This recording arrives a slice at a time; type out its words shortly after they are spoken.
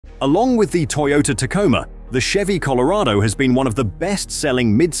Along with the Toyota Tacoma, the Chevy Colorado has been one of the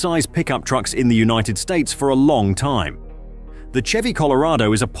best-selling mid-size pickup trucks in the United States for a long time. The Chevy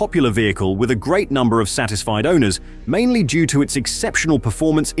Colorado is a popular vehicle with a great number of satisfied owners, mainly due to its exceptional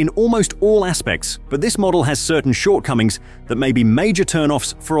performance in almost all aspects, but this model has certain shortcomings that may be major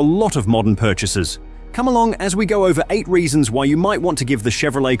turn-offs for a lot of modern purchasers. Come along as we go over 8 reasons why you might want to give the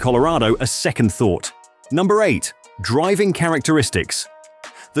Chevrolet Colorado a second thought. Number 8. Driving characteristics.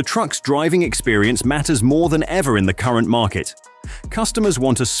 The truck's driving experience matters more than ever in the current market. Customers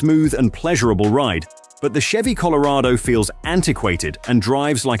want a smooth and pleasurable ride, but the Chevy Colorado feels antiquated and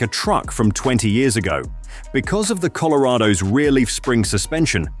drives like a truck from 20 years ago. Because of the Colorado's rear-leaf spring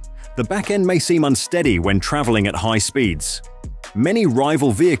suspension, the back end may seem unsteady when traveling at high speeds. Many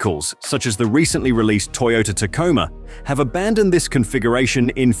rival vehicles, such as the recently released Toyota Tacoma, have abandoned this configuration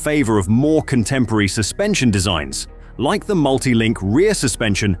in favor of more contemporary suspension designs, like the multi-link rear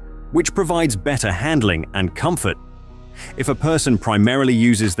suspension, which provides better handling and comfort. If a person primarily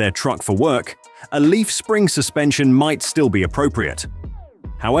uses their truck for work, a leaf spring suspension might still be appropriate.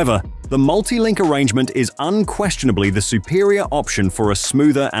 However, the multi-link arrangement is unquestionably the superior option for a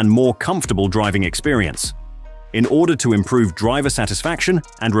smoother and more comfortable driving experience. In order to improve driver satisfaction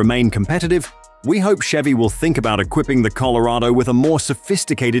and remain competitive, we hope Chevy will think about equipping the Colorado with a more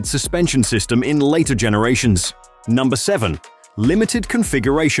sophisticated suspension system in later generations. Number 7. Limited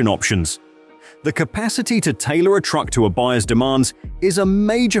configuration options. The capacity to tailor a truck to a buyer's demands is a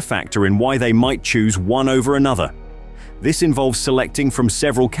major factor in why they might choose one over another. This involves selecting from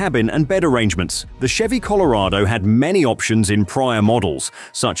several cabin and bed arrangements. The Chevy Colorado had many options in prior models,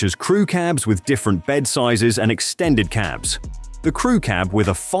 such as crew cabs with different bed sizes and extended cabs. The crew cab with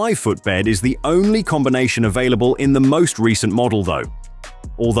a 5-foot bed is the only combination available in the most recent model, though.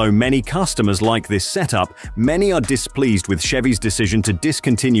 Although many customers like this setup, many are displeased with Chevy's decision to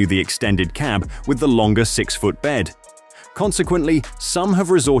discontinue the extended cab with the longer 6-foot bed. Consequently, some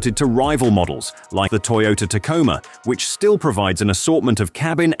have resorted to rival models, like the Toyota Tacoma, which still provides an assortment of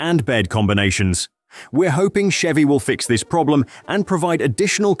cabin and bed combinations. We're hoping Chevy will fix this problem and provide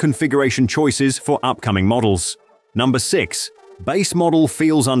additional configuration choices for upcoming models. Number 6. Base model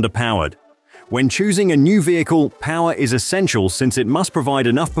feels underpowered. When choosing a new vehicle, power is essential since it must provide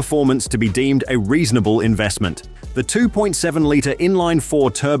enough performance to be deemed a reasonable investment. The 2.7-liter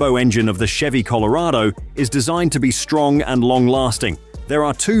inline-4 turbo engine of the Chevy Colorado is designed to be strong and long-lasting. There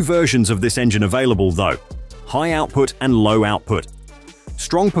are 2 versions of this engine available, though: high output and low output.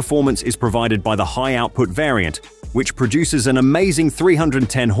 Strong performance is provided by the high output variant, which produces an amazing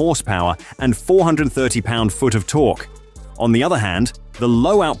 310 horsepower and 430 pound-foot of torque. On the other hand, the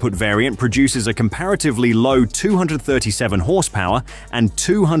low-output variant produces a comparatively low 237 horsepower and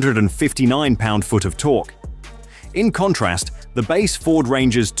 259 pound-foot of torque. In contrast, the base Ford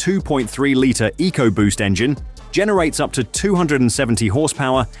Ranger's 2.3-liter EcoBoost engine generates up to 270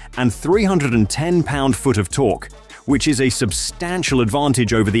 horsepower and 310 pound-foot of torque, which is a substantial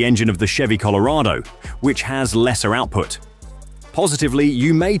advantage over the engine of the Chevy Colorado, which has lesser output. Positively,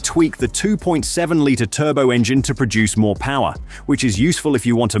 you may tweak the 2.7-liter turbo engine to produce more power, which is useful if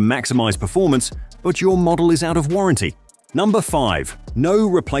you want to maximize performance, but your model is out of warranty. Number 5. No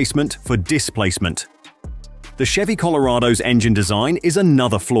replacement for displacement. The Chevy Colorado's engine design is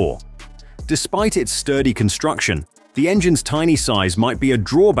another flaw. Despite its sturdy construction, the engine's tiny size might be a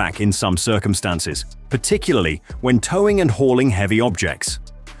drawback in some circumstances, particularly when towing and hauling heavy objects.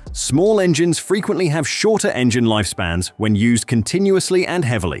 Small engines frequently have shorter engine lifespans when used continuously and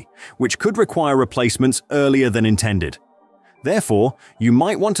heavily, which could require replacements earlier than intended. Therefore, you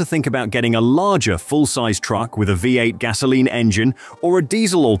might want to think about getting a larger full-size truck with a V8 gasoline engine or a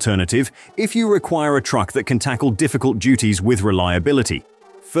diesel alternative if you require a truck that can tackle difficult duties with reliability.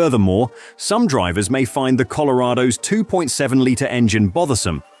 Furthermore, some drivers may find the Colorado's 2.7-liter engine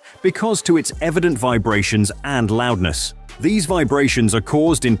bothersome because to its evident vibrations and loudness. These vibrations are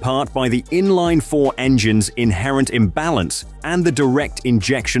caused in part by the inline-4 engine's inherent imbalance and the direct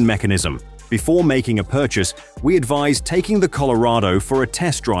injection mechanism. Before making a purchase, we advise taking the Colorado for a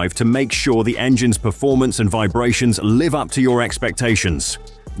test drive to make sure the engine's performance and vibrations live up to your expectations.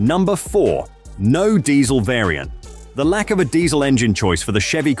 Number 4. No diesel variant. The lack of a diesel engine choice for the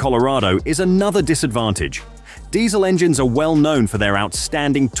Chevy Colorado is another disadvantage. Diesel engines are well known for their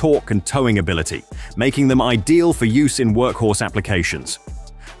outstanding torque and towing ability, making them ideal for use in workhorse applications.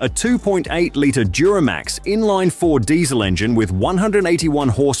 A 2.8-liter Duramax inline-4 diesel engine with 181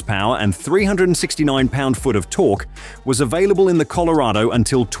 horsepower and 369 pound-foot of torque was available in the Colorado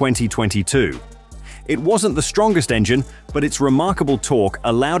until 2022. It wasn't the strongest engine, but its remarkable torque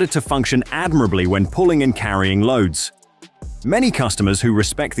allowed it to function admirably when pulling and carrying loads. Many customers who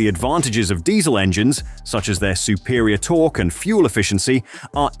respect the advantages of diesel engines, such as their superior torque and fuel efficiency,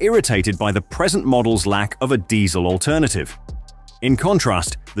 are irritated by the present model's lack of a diesel alternative. In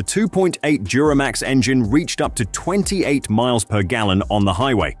contrast, the 2.8 Duramax engine reached up to 28 miles per gallon on the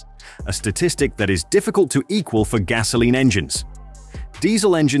highway, a statistic that is difficult to equal for gasoline engines.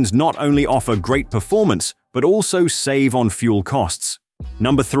 Diesel engines not only offer great performance, but also save on fuel costs.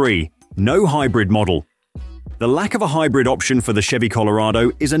 Number 3. No hybrid model. The lack of a hybrid option for the Chevy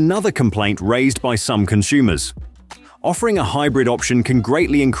Colorado is another complaint raised by some consumers. Offering a hybrid option can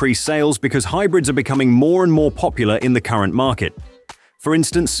greatly increase sales because hybrids are becoming more and more popular in the current market. For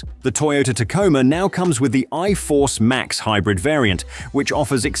instance, the Toyota Tacoma now comes with the iForce Max hybrid variant, which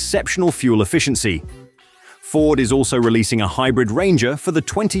offers exceptional fuel efficiency. Ford is also releasing a hybrid Ranger for the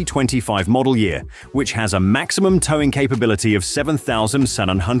 2025 model year, which has a maximum towing capability of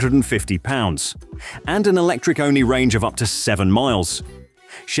 7,750 pounds and an electric-only range of up to 7 miles.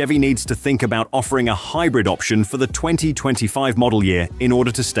 Chevy needs to think about offering a hybrid option for the 2025 model year in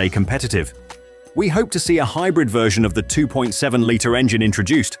order to stay competitive. We hope to see a hybrid version of the 2.7-liter engine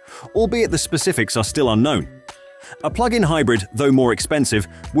introduced, albeit the specifics are still unknown. A plug-in hybrid, though more expensive,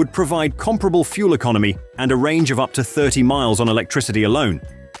 would provide comparable fuel economy and a range of up to 30 miles on electricity alone.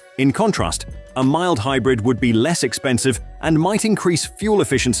 In contrast, a mild hybrid would be less expensive and might increase fuel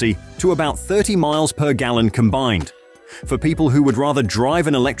efficiency to about 30 miles per gallon combined. For people who would rather drive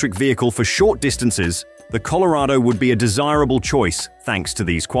an electric vehicle for short distances, the Colorado would be a desirable choice thanks to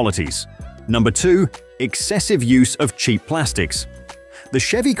these qualities. Number 2. Excessive use of cheap plastics. The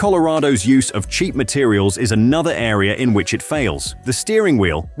Chevy Colorado's use of cheap materials is another area in which it fails. The steering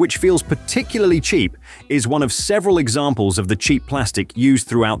wheel, which feels particularly cheap, is one of several examples of the cheap plastic used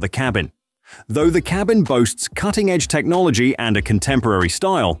throughout the cabin. Though the cabin boasts cutting-edge technology and a contemporary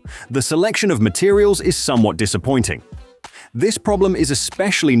style, the selection of materials is somewhat disappointing. This problem is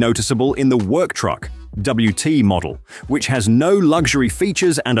especially noticeable in the work truck WT model, which has no luxury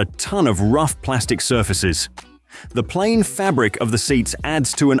features and a ton of rough plastic surfaces. The plain fabric of the seats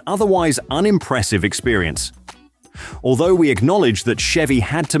adds to an otherwise unimpressive experience. Although we acknowledge that Chevy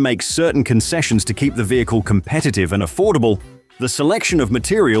had to make certain concessions to keep the vehicle competitive and affordable, the selection of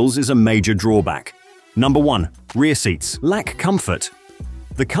materials is a major drawback. Number 1. Rear seats lack comfort.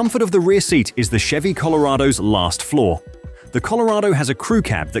 The comfort of the rear seat is the Chevy Colorado's last flaw. The Colorado has a crew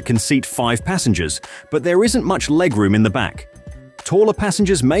cab that can seat 5 passengers, but there isn't much legroom in the back. Taller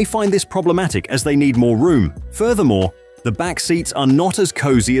passengers may find this problematic as they need more room. Furthermore, the back seats are not as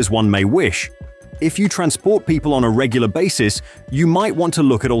cozy as one may wish. If you transport people on a regular basis, you might want to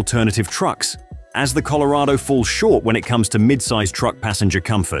look at alternative trucks, as the Colorado falls short when it comes to mid-size truck passenger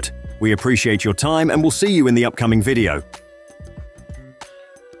comfort. We appreciate your time and we'll see you in the upcoming video.